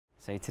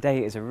So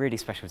today is a really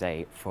special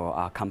day for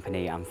our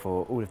company and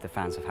for all of the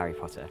fans of Harry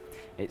Potter.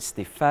 It's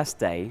the first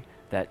day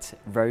that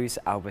Rose,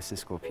 Albus and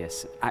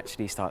Scorpius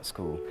actually start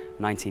school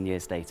 19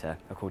 years later,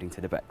 according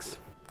to the books.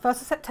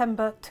 1st of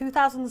September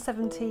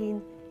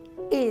 2017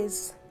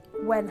 is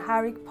when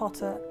Harry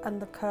Potter and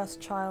the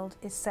Cursed Child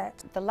is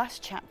set. The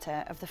last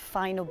chapter of the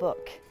final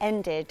book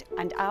ended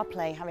and our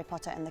play, Harry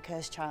Potter and the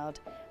Cursed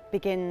Child,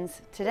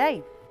 begins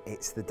today.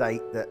 It's the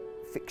date that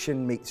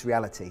fiction meets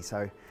reality.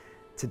 So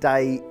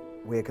today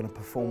we're going to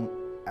perform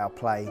our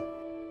play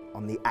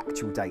on the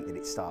actual date that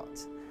it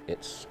starts.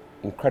 It's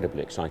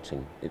incredibly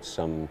exciting. It's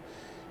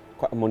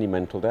quite a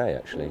monumental day,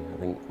 actually. I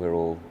think we're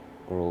all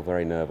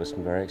very nervous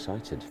and very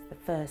excited. It's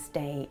the first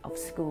day of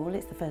school,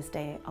 it's the first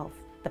day of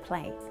the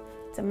play.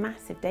 It's a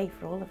massive day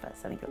for all of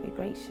us. I think it'll be a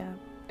great show.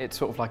 It's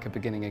sort of like a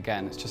beginning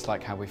again. It's just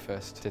like how we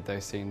first did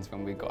those scenes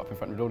when we got up in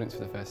front of an audience for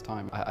the first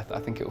time.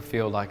 I think it will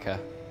feel like a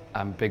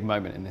big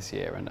moment in this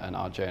year and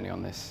our journey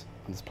on this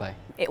play.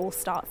 It all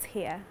starts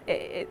here.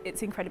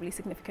 It's incredibly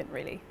significant,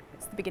 really.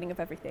 It's the beginning of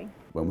everything.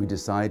 When we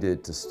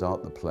decided to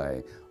start the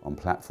play on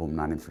platform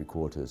 9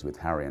 3/4 with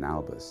Harry and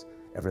Albus,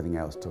 everything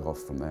else took off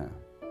from there.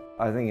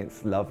 I think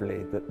it's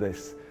lovely that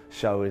this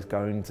show is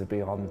going to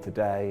be on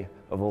today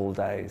of all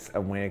days,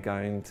 and we're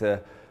going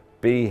to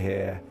be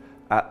here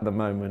at the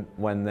moment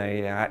when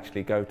they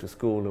actually go to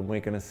school, and we're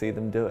going to see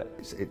them do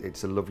it.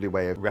 It's a lovely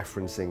way of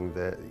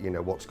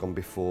referencing what's gone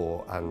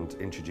before and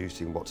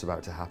introducing what's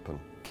about to happen.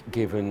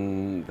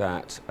 Given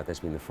that there's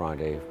been the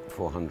Friday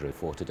 400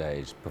 for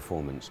today's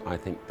performance, I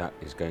think that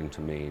is going to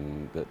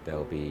mean that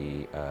there'll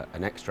be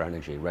an extra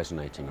energy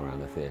resonating around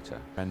the theatre.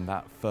 When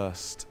that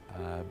first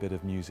bit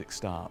of music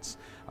starts,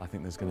 I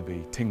think there's going to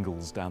be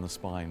tingles down the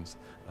spines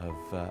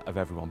of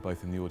everyone,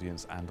 both in the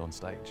audience and on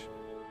stage.